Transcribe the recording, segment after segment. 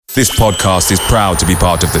This podcast is proud to be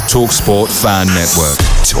part of the TalkSport Fan Network.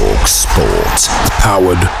 TalkSport.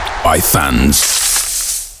 Powered by fans.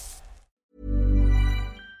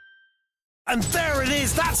 And there it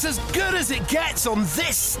is, that's as good as it gets on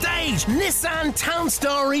this stage. Nissan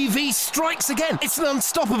Townstar EV strikes again. It's an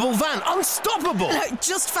unstoppable van, unstoppable.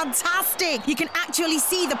 Just fantastic. You can actually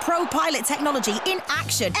see the Pro Pilot technology in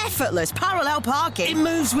action. Effortless parallel parking. It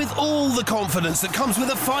moves with all the confidence that comes with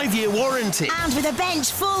a 5-year warranty. And with a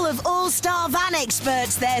bench full of all-star van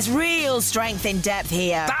experts, there's real strength in depth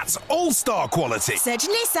here. That's all-star quality. Search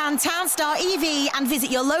Nissan Townstar EV and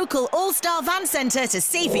visit your local all-star van centre to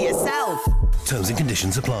see for yourself. Terms and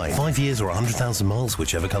conditions apply. 5 years or 100,000 miles,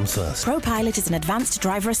 whichever comes first. Pro Pilot is an advanced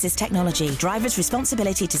driver assist technology. Driver's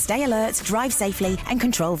responsibility to stay alert, drive safely and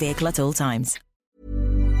control vehicle at all times.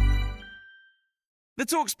 The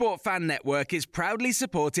TalkSport Fan Network is proudly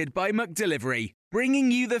supported by McDelivery, bringing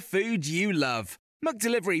you the food you love.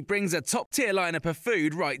 McDelivery brings a top-tier lineup of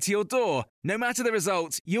food right to your door. No matter the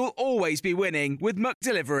result, you'll always be winning with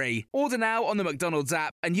McDelivery. Order now on the McDonald's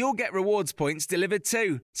app and you'll get rewards points delivered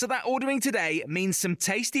too. So that ordering today means some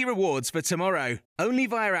tasty rewards for tomorrow. Only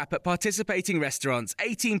via app at participating restaurants.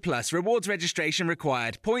 18 plus. Rewards registration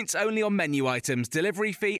required. Points only on menu items.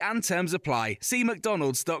 Delivery fee and terms apply. See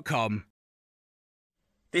mcdonalds.com.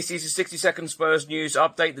 This is a 60-second Spurs news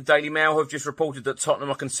update. The Daily Mail have just reported that Tottenham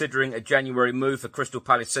are considering a January move for Crystal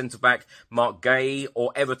Palace centre-back Mark Guéhi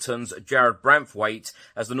or Everton's Jared Braithwaite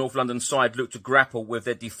as the North London side look to grapple with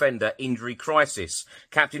their defender injury crisis.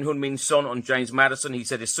 Captain Heung-min Son on James Maddison, he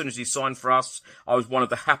said, as soon as he signed for us, I was one of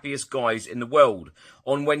the happiest guys in the world.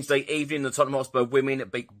 On Wednesday evening, the Tottenham Hotspur women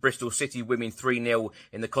beat Bristol City women 3-0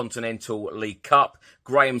 in the Continental League Cup.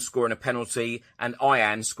 Graham scoring a penalty and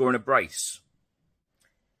Ian scoring a brace.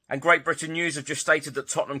 And Great Britain News have just stated that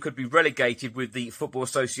Tottenham could be relegated with the Football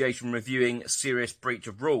Association reviewing serious breach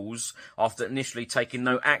of rules after initially taking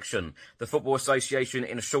no action. The Football Association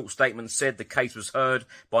in a short statement said the case was heard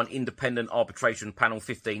by an independent arbitration panel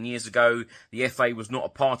 15 years ago. The FA was not a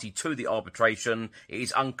party to the arbitration. It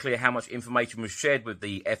is unclear how much information was shared with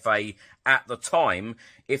the FA at the time.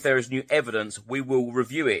 If there is new evidence, we will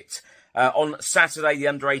review it. On Saturday, the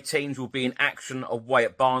under-18s will be in action away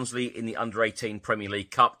at Barnsley in the under-18 Premier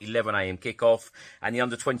League Cup, 11 a.m. kickoff. And the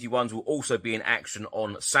under-21s will also be in action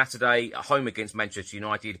on Saturday, at home against Manchester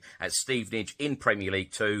United at Stevenage in Premier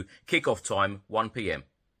League 2. Kickoff time, 1 p.m.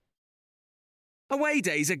 Away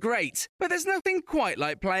days are great, but there's nothing quite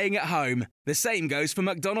like playing at home. The same goes for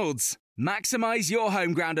McDonald's. Maximise your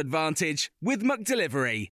home ground advantage with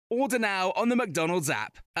McDelivery. Order now on the McDonald's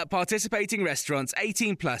app. At participating restaurants,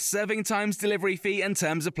 18 plus, serving times, delivery fee and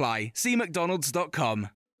terms apply. See mcdonalds.com.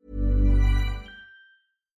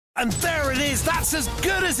 And there it is, that's as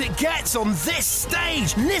good as it gets on this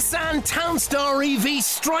stage. Nissan Townstar EV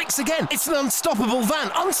strikes again. It's an unstoppable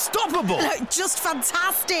van, unstoppable. Just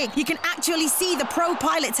fantastic. You can actually see the Pro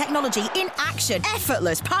Pilot technology in action.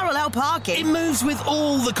 Effortless parallel parking. It moves with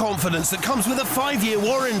all the confidence that comes with a 5-year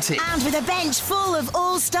warranty. And with a bench full of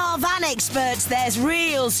all-star van experts, there's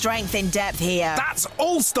real strength in depth here. That's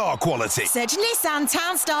all-star quality. Search Nissan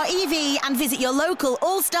Townstar EV and visit your local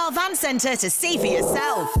all-star van centre to see for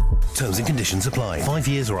yourself. Terms and conditions apply. 5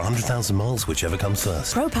 years or 100,000 miles, whichever comes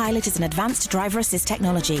first. Pro Pilot is an advanced driver assist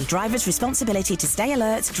technology. Driver's responsibility to stay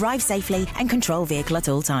alert, drive safely and control vehicle at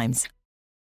all times.